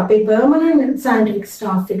 එතකොට අපේ පර්මනන්ට් සයන්ටිෆික්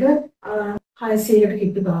ස්ටාෆ් එක 600කට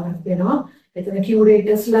කිට්ටු ගාණක් වෙනවා. එතන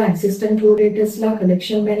කියුරේටර්ස්ලා, ඇසිස්ටන්ට් කියුරේටර්ස්ලා,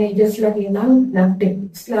 කලෙක්ෂන් මැනේජර්ස්ලා කියනවා, ලැබ්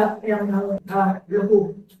ටෙක්නික්ස්ලා යනවා ලොකු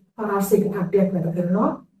පාසයක කට්ටියක් වැඩ කරනවා.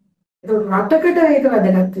 එතකොට රටකට ඒක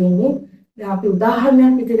වැදගත් වෙන්නේ. දැන් අපි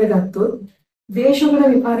උදාහරණයක් විදිහට ගත්තොත්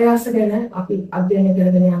දේශගුණ විපර්යාස ගැන අපි අධ්‍යයනය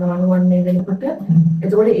කරගෙන යනවා වන්නේ වෙනකොට.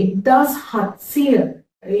 එතකොට 1700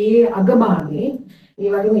 ඒ අගභාගයේ ඒ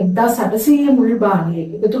වගේම 1800 මුල් භාගයේ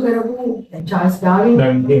එකතු කරපු චාල්ස් ඩාර්වින්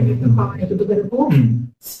එකතු කරපු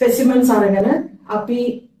ස්පෙසිමන්ස් අරගෙන අපි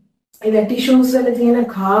ඒ ටිෂුස් වල තියෙන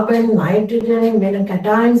කාබන්, නයිට්‍රජන්, වෙන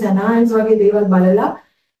කැටයන්ස්, ඇනයන්ස් වගේ දේවල් බලලා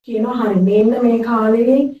කියනවා හරි මෙන්න මේ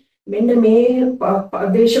කාලේ මෙන්න මේ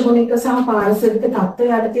දේශගුණික සහ පාරිසරික තත්ත්වය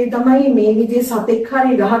යටතේ තමයි මේ විදිහේ සතෙක්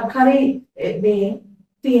හරි ගහක් හරි මේ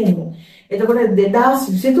තියෙන්නේ. එතකොට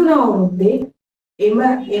 2023 අවුරුද්දේ එම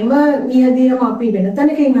නියදියම අපි වෙන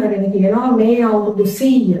තැනකින් අරගෙන කියනවා මේ අවුරුදු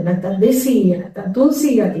 100 නැත්නම් 200 නැත්නම්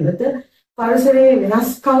 300 ඇතුළත පරිසරයේ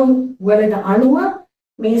වෙනස්කම් වලට අනුව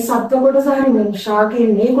මේ සත්ව කොටස හරි මේ ශාකයේ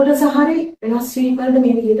මේ කොටස හරි වෙනස් වීම වලට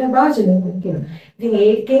මේ විදිහට භාජනය කරනවා. ඉතින්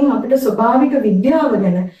ඒකෙන් අපිට ස්වභාවික විද්‍යාව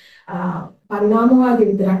ගැන පරිණාමවාදී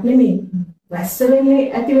විතරක් නෙමෙයි වැස්ස වෙන්නේ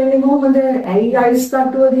ඇති වෙන්නේ කොහොමද? ඇයි අයිස්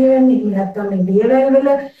තට්ටුව දිය වෙන්නේ? නැත්නම් මේ දියවැල් වල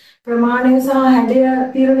ප්‍රමාණය සහ හැඩය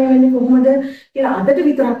තීරණය වෙන්නේ කොහොමද කියලා අදට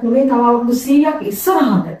විතරක් නෙමෙයි තව අවුරුදු 100ක්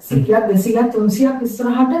ඉස්සරහට 100ක් 200ක් 300ක්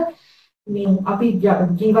ඉස්සරහට මේ අපි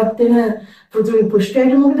ජීවත් වෙන පෘථිවි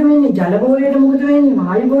පෘෂ්ඨයට මොකද වෙන්නේ? ජල ගෝලයට මොකද වෙන්නේ?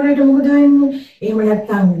 වායු ගෝලයට මොකද වෙන්නේ? එහෙම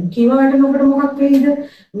නැත්නම් කීවාට මොකක් වෙයිද?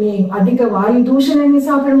 මේ අධික වායු දූෂණය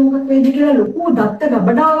නිසා අපිට මොකක් වෙයිද කියලා ලොකු දත්ත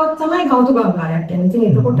ගබඩාවක් තමයි කෞතුකාගාරයක් කියන්නේ. ඉතින්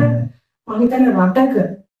එතකොට මම හිතන්නේ රටක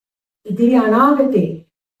ඉදිරි අනාගතේ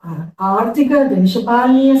ආර්ථික,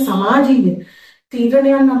 දේශපාලනීය, සමාජීය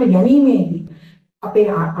තීරණයන් අපි ගැනීමේදී අපේ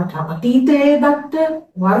අතීතයේ දත්ත,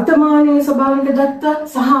 වර්තමානයේ ස්වභාවික දත්ත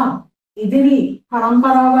සහ ඉදිරි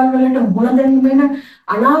පරම්පරාවල් වලට මුහුණ දෙන්න වෙන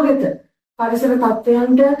අනාගත පරිසර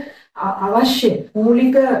තත්ත්වයන්ට අවශ්‍ය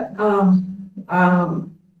මූලික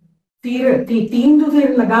තීන්දුව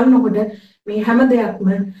ගන්නකොට මේ හැම දෙයක්ම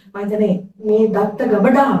මම හිතන්නේ මේ දත්ත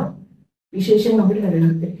ගබඩාව විශේෂයෙන් අපිට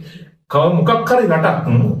ලැබෙනවා. මොකක් හරි රටක්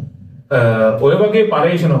ඔය වගේ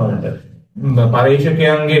පරීක්ෂණ වලට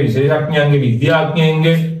පරීක්ෂකයන්ගේ, විශේෂඥයන්ගේ,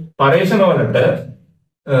 විද්‍යාඥයන්ගේ පරීක්ෂණ වලට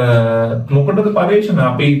මොකටද පරීක්ෂණ?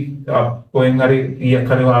 අපි කොහෙන් හරි ඊයක්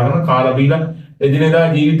හරි වහගෙන කාලා බීලා එදිනෙදා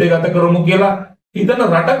ජීවිතය ගත කරමු කියලා හිතන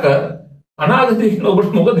රටක අනාගතේ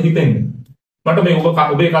ඔබට මොකද හිතෙන්නේ? මට මේ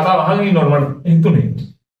ඔබේ කතාව අහගෙන ඉන්නකොට මට හිතුනේ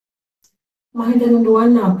මම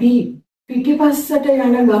හිතන්නේ අපි පිටිපස්සට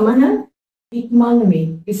යන ගමන ඉක්මන් වේ.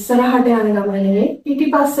 ඉස්සරහට යන ගමන නෙවෙයි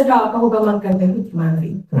පිටිපස්සට ආපහු ගමන් කරන ඉක්මන්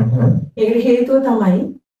වේ. ඒකට හේතුව තමයි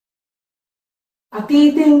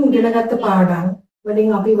අතීතයෙන් ඉගෙනගත්ත පාඩම්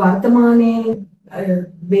වලින් අපි වර්තමානයේ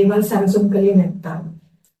දේවල් සැලසුම් කළේ නැත්තම්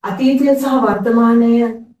අතීතය සහ වර්තමානය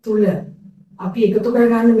තුල අපි එකතු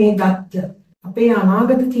කරගන්න මේ දත්ත අපේ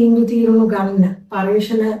අනාගත තීන්දුව తీරුණු ගන්න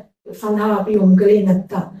පරිශ්‍රණ සඳහා අපි යොමු කළේ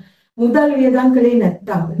නැත්තම් මුදල් වියදම් කළේ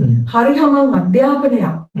නැත්තම් හරිහමං අධ්‍යාපනයක්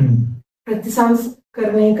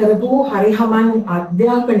ප්‍රතිසංස්කරණය කරපු හරිහමං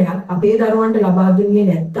අධ්‍යාපනයක් අපේ දරුවන්ට ලබා දුන්නේ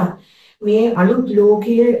නැත්තම් මේ අලුත්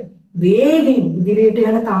ලෝකයේ වේගින් ඉදිරියට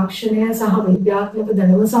යන තාක්ෂණය සහ විද්‍යාත්මක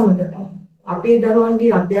දැනුම සමග අපේ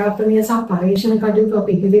දරුවන්ගේ අධ්‍යාපනය සහ පරීක්ෂණ කටයුතු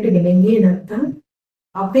අපි ඉදිරියට ගෙනියන්නේ නැත්නම්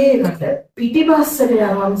අපේ රට පිටිපස්සට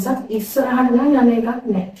යනවා මිසක් ඉස්සරහට යන එකක්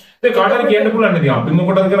නැහැ. ඒ කාටද කියන්න පුළුවන් නේද? අපි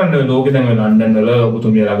මොකටද කරන්නේ? ලෝකෙ දැන් ලන්ඩන් වල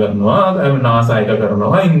ඔබතුමියලා කරනවා, NASA එක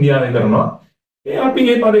කරනවා, ඉන්දියාවේ කරනවා. ඒ අපි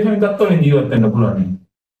මේ පරීක්ෂණ ගත්තොත් ජීවත් වෙන්න පුළුවන්.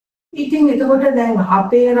 ඉතින් එතකොට දැන්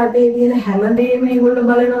අපේ රටේ තියෙන හැමදේම ඒගොල්ලෝ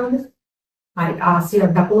බලනවාද? හරි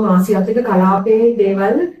ආසියා දකුණු ආසියාතික කලාපයේ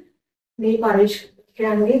දේවල් මේ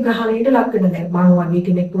පරීක්ෂකයන්ගේ ග්‍රහණයට ලක් වෙන දැන් මම වගේ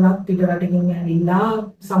කෙනෙක් වුණත් පිට රටකින් ඇවිල්ලා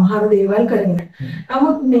සමහර දේවල් කරගෙන.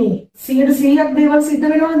 නමුත් මේ 100%ක් දේවල් සිද්ධ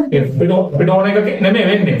වෙනවද? අපිට ඕන එක නෙමෙයි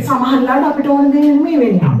වෙන්නේ. සමහරවිට අපිට ඕන දේ නෙමෙයි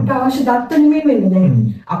වෙන්නේ. අපිට අවශ්‍ය දත්ත නෙමෙයි වෙන්නේ. දැන්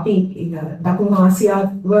අපි දකුණු ආසියාව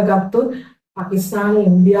ගත්තොත් පාකිස්තාන,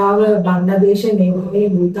 ඉන්දියාව, බංග්ලාදේශ, මේ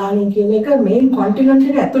භූතානය කියන එක මේ කොන්ටිනන්ට්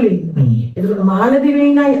එක ඇතුලේ ඉන්නේ. ඒකට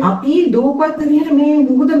මාලදිවයින්යි අපි දූපත් විදිහට මේ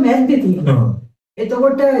මුහුද මැද්දේ තියෙනවා.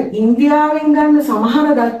 එතකොට ඉන්දියාවෙන් ගන්න සමහර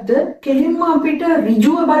දත්ත කෙලින්ම අපිට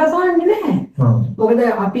ඍජුව බලපාන්නේ නැහැ. මොකද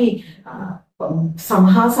අපි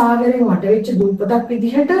සමහා සාගරයෙන් වටවෙච්ච දූපතක්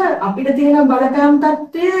විදිහට අපිට තියෙන බලපෑම්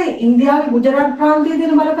තත්ත්වය ඉන්දියාවේ ගුජරාට් ප්‍රාන්තයේ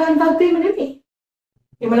තියෙන බලපෑම් තත්ත්වෙම නෙමෙයි.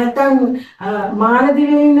 එහෙම නැත්නම්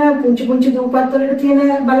මාලදිවයින් පුංචි පුංචි දූපත් වලට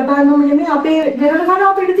තියෙන බලපෑමම නෙමෙයි අපේ වෙරළ කන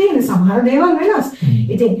අපිට තියෙන සමහර දේවල් වෙනස්.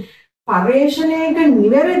 ඉතින් පර්යේෂණයක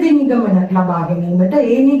නිවැරදි නිගමන ලබා ගැනීමට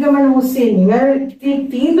ඒ නිගමන ඔස්සේ නිවැරදි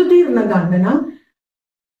තීන්දුව తీරන ගන්න නම්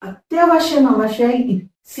අවශ්‍යයි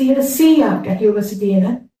 100% accuracy තියෙන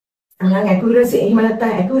අනං accuracy එහෙම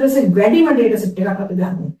නැත්නම් accuracy වැඩිම data set එකක් අපි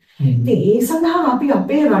ගන්න. ඉතින් ඒ සඳහා අපි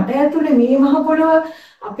අපේ රට ඇතුලේ මේ මහ පොළොව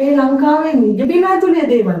අපේ ලංකාවේ නිදබිම ඇතුලේ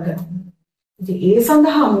දේවල් කරනවා. ඉතින් ඒ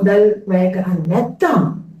සඳහා මුදල් වැය කරන්නේ නැත්නම්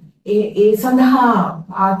ඒ සඳහා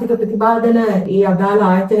ආර්ථික ප්‍රතිපාදන ඒ අදාළ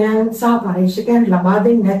ආයතනයන් සහ පරීක්ෂකයන් ලබා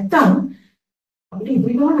දෙන්නේ නැත්නම් අපිට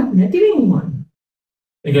ඉදිරියට නැති වෙනවා.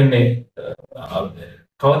 ඒ කියන්නේ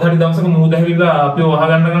කවදා හරි දවසක මුහුද ඇවිල්ලා අපිව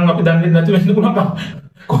වහගන්නකම් අපි දන්නේ නැති වෙන්න පුළුවන්.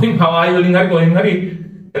 කොහෙන් හවායි වලින් හරි කොහෙන් හරි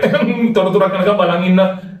තොරතුරක් යනකම් බලන් ඉන්න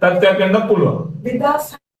තත්ත්වයක් වෙන්නත් පුළුවන්.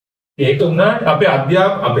 2000 ඒක උනාට අපේ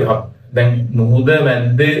අපේ දැන් මුහුද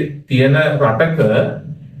මැද්දේ තියෙන රටක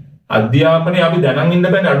අධ්‍යාපනය අපි දැනන් ඉන්න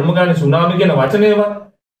බෑනේ අඩුම ගානේ සුනාමි කියන වචනේවත්.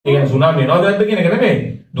 ඒ කියන්නේ සුනාමි වෙනවද නැද්ද කියන එක නෙමෙයි.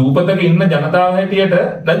 දූපතක ඉන්න ජනතාව හැටියට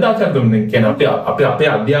දැන් දුන්නේ. කියන්නේ අපේ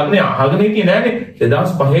අධ්‍යාපනය අහගෙන හිටියේ නෑනේ.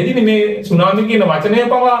 2005 දී මේ සුනාමි කියන වචනය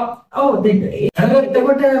පවා ඔව්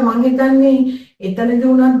එතකොට මම හිතන්නේ එතනදී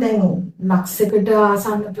උනත් දැන් ලක්ෂයකට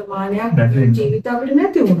ආසන්න ප්‍රමාණයක් ජීවිත අපිට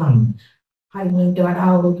නැති වුණා. හරි මීට වඩා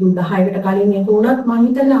අවුරුදු 10කට කලින් ඒක උනත් මම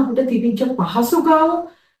හිතන්නේ අපිට තිබිච්ච පහසුකම්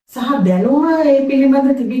සහ දැනුම ඒ පිළිබඳ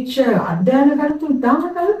තිබිච්ච අධ්‍යයන කටයුතු ඉතාම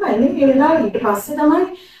කල්පයි නේ. ඒ වෙලාවේ ඊට පස්සේ තමයි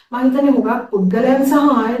මම හිතන්නේ හුඟක් පුද්ගලයන් සහ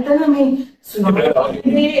ආයතන මේ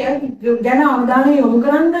සුනාමි ගැන අවධානය යොමු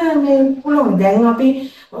කරන්න මේ පුළුවන්. දැන් අපි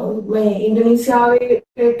මේ ඉන්දුනීසියාවේ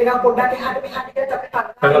ට්‍රේඩ් එකක් පොඩ්ඩක් එහාට මෙහාට ගියත් අපිට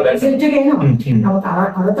මෙසේජ් එක එනවා. නමුත්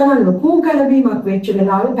අරතන ලොකු කලබීමක් වෙච්ච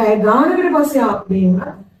වෙලාවේ පැය ගානකට පස්සේ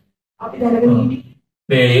අපි දැනගෙන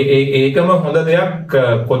හිටියේ ඒකම හොඳ දෙයක්.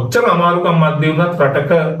 කොච්චර අමාරුකම් මැද්දේ වුණත්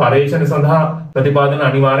රටක පරීක්ෂණ සඳහා ප්‍රතිපාදන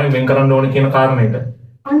අනිවාර්යෙන් වෙන් කරන්න ඕනේ කියන කාරණේට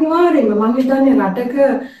අනිවාර්යයෙන්ම මම හිතන්නේ රටක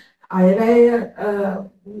අයවැය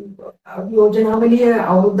යෝජනාවලිය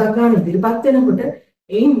අවුරුද්දක් ගන්න ඉදිරිපත් වෙනකොට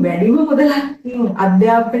එයින් වැඩිම මුදලක්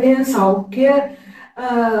අධ්‍යාපනය සෞඛ්‍ය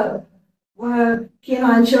කියන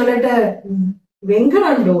අංශවලට වෙන්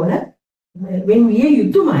කරන්න ඕන වෙන් විය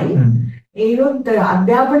යුතුමයි. ඒනොත්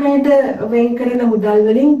අධ්‍යාපනයට වෙන් කරන මුදල්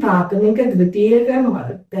වලින් ප්‍රාථමික ද්විතීයික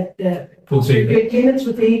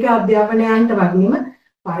තෘතීයික අධ්‍යාපනයන්ට වගේම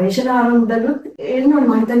පරීක්ෂණ ආරම්භවලුත් එන්න ඕනේ.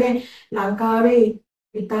 මම හිතන්නේ ලංකාවේ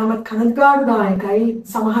ඉතාමත් කනගාටුදායකයි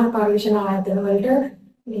සමහර පරීක්ෂණ ආයතන වලට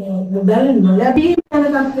මේ මුදල් නොලැබීම යන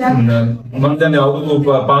තත්ත්වයක්. මම දන්නේ අවුරුදු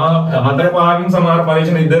 4-5කින් සමහර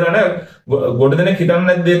පරීක්ෂණ ඉදරන ගොඩ දෙනෙක් හිතන්නේ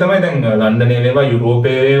නැද්ද තමයි දැන් ලන්ඩනයේ වේවා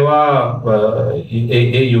යුරෝපයේ වේවා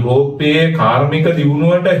ඒ යුරෝපයේ කාර්මික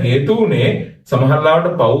දියුණුවට හේතු වුණේ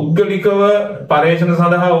සමහරවිට පෞද්ගලිකව පරීක්ෂණ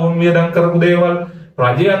සඳහා වුන් වියදම් කරපු දේවල්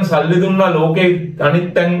රජයන් සල්ලි දුන්නා ලෝකේ අනිත්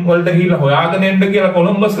තැන් වලට ගිහිල්ලා හොයාගෙන එන්න කියලා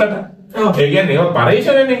කොලම්බස්ලට. ඒ කියන්නේ ඒවා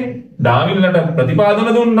පරීක්ෂණනේ. ඩාවිල්ලට ප්‍රතිපාදන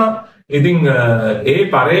දුන්නා. ඉතින් ඒ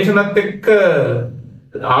පරීක්ෂණත් එක්ක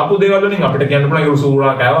ආපු දේවල් වලින් අපිට කියන්න පුළුවන් ඒක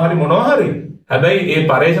සූරා කෑවා හරි මොනවා හරි. හැබැයි ඒ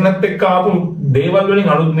පරීක්ෂණත් එක්ක ආපු දේවල් වලින්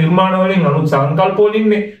අලුත් නිර්මාණ වලින් අලුත් සංකල්ප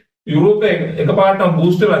වලින්නේ යුරෝපයේ එකපාරටම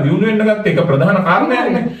බූස්ට් වෙලා දියුණු වෙන්න ගත්ත එක ප්‍රධාන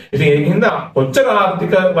කාරණයක්නේ. ඉතින් ඒකින්ද කොච්චර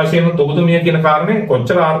ආර්ථික වශයෙන් ඔබතුමිය කියන කාරණේ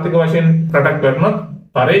කොච්චර ආර්ථික වශයෙන් රටක් වැටුණත්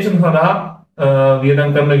පරිශ්‍රම සඳහා වියදම්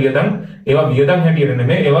කරන වියදම් ඒවා වියදම් හැටියට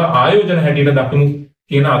නෙමෙයි ඒවා ආයෝජන හැටියට දක්වමු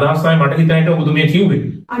කියන අදහස් තමයි මට හිතෙන ඔබතුමිය කිව්වේ.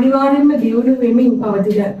 අනිවාර්යෙන්ම දියුණු වෙමින්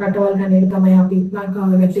පවතින රටවල් ගැන තමයි අපි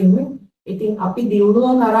ලංකාව ගැටෙන්නේ. ඉතින් අපි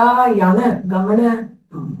දියුණුව කරා යන ගමන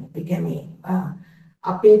ඒ කියන්නේ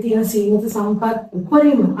අපේ තියෙන සීමිත සම්පත්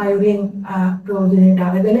උපරිම අයුරින් ප්‍රයෝජනයට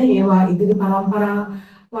අරගෙන ඒවා ඉදිරි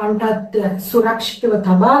පරම්පරාවන්ටත් සුරක්ෂිතව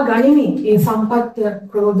තබා ගනිමින් ඒ සම්පත්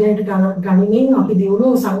ප්‍රයෝජනයට ගනිමින් අපි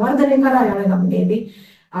දියුණුව සංවර්ධනය කරා යන ගමනේදී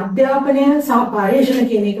අධ්‍යාපනය සහ පර්යේෂණ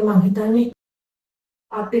කියන එක මම හිතන්නේ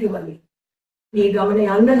ආර්ථිකවලින් මේ ගමන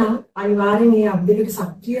යන්න නම් අනිවාර්යෙන් මේ අධ්‍යයනික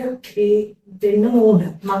ශක්තිය ඒ දෙන්න ඕන.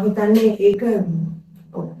 මම හිතන්නේ ඒක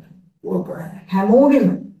හැමෝගෙම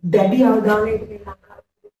දැඩි අවධානයක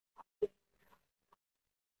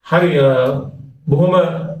හරි බොහොම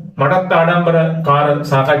මටත් ආඩම්බරකාර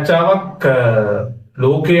සාකච්ඡාවක්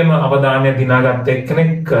ලෝකයේම අවධානය දිනාගත්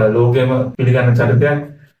එක්කෙනෙක් ලෝකයේම පිළිගන්න චරිතයක්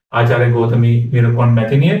ආචාර්ය ගෞතමී වීරකෝන්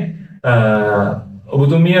මැතිණිය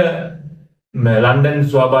ඔබතුමිය ලන්ඩන්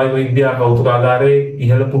ස්වාභාවික විද්‍යා කෞතුකාගාරයේ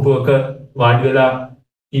ඉහළ පුටුවක වාඩි වෙලා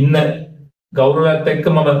ඉන්න ගෞරවයත් එක්ක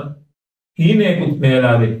මම හීනයකුත් මේ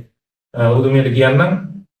වෙලාවේ ඔබතුමියට කියන්නම්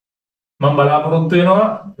මම බලාපොරොත්තු වෙනවා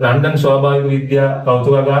ලන්ඩන් ස්වාභාවික විද්‍යා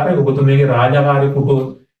කෞතුකාගාරයේ ඔබතුමියගේ රාජකාරී පුටුව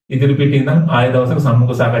ඉදිරිපිට ඉඳන් ආය දවසක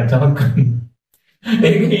සම්මුඛ සාකච්ඡාවක් කරන්න.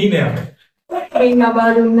 ඒක හීනයක්. මේ ලබා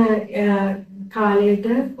දුන්න කාලයට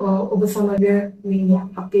ඔබ සමග මේ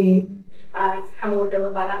අපේ හැමෝටම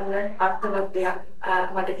බලන්න අර්ථවත් දෙයක්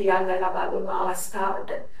මට කියන්න ලබා දුන්න අවස්ථාවට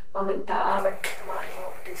මම ඉතාමත්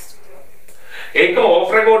ඒක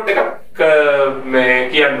ඕෆ් රෙකෝඩ් එකක් මේ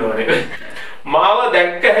කියන්න ඕනේ. මාව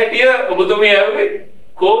දැක්ක හැටිය ඔබතුමිය ඇහුවේ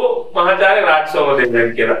කෝ මහාචාර්ය රාජ්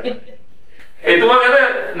සෝමදේවයන් කියලා. එතුමා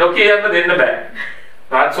ගැන නොකිය යන්න දෙන්න බෑ.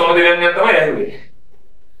 රාජ් සෝමදේවයන් ගැන තමයි ඇහුවේ.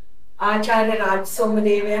 ආචාර්ය රාජ්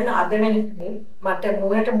සෝමදේවයන් අද වෙනකන් මට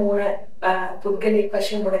මූණට මූණ පුද්ගලික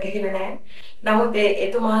වශයෙන් මුණ ගැහිලා නැහැ. නමුත්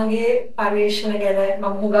එතුමාගේ පරිශ්‍රණ ගැන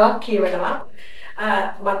මම හුඟක් කියවනවා.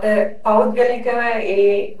 මට පෞද්ගලිකව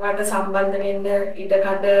වට සම්බන්ධ වෙන්න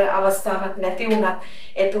ඉඩකඩ අවස්ථාවක් නැති වුණත්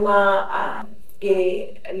එතුමාගේ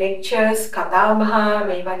ලෙක්චර්ස් කතාබහ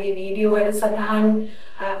මේ වගේ වීඩියෝ වැඩසටහන්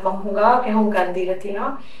මම හුඟක් ඇහුම්කන් දීලා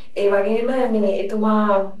තිනවා. ඒ වගේම මේ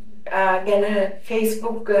එතුමා ගැන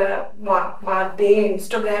Facebook මාධ්‍යයේ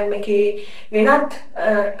Instagram එකේ වෙනත්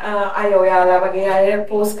අය ඔයාලා වගේ අය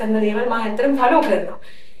පෝස්ට් කරන දේවල් මම ඇත්තටම ෆලෝ කරනවා.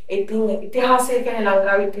 ඉතින් ඉතිහාසය කියන්නේ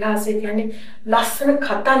ලංකාවේ ඉතිහාසය කියන්නේ ලස්සන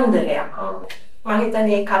කතන්දරයක්. මම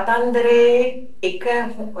හිතන්නේ කතන්දරේ එක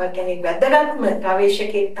කියන්නේ වැදගත්ම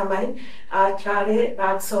ගවේෂකයෙක් තමයි ආචාර්ය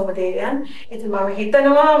රාජ් සෝමදේවයන්. ඉතින් මම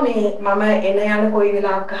හිතනවා මේ මම එන යන කොයි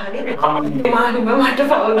වෙලාවක හරි මට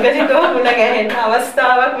පෞද්ගලිකව මුණ ගැහෙන්න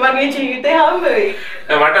අවස්ථාවක් මගේ ජීවිතේ හම්බ වෙයි.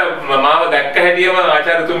 මට මාව දැක්ක හැටිම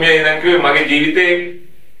ආචාර්යතුමිය ඉඳන් කිව්වේ මගේ ජීවිතේ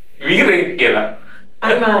වීරයෙක් කියලා.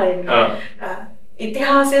 අනිවාර්යෙන්ම.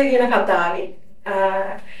 ඉතිහාසය කියන කතාවේ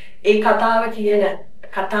ඒ කතාව කියන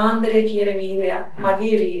කතාන්දරය කියන වීරයා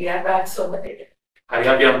මගේ වීරයා රාජ් සෝමදේවයන්. හරි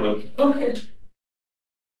අපි යමු.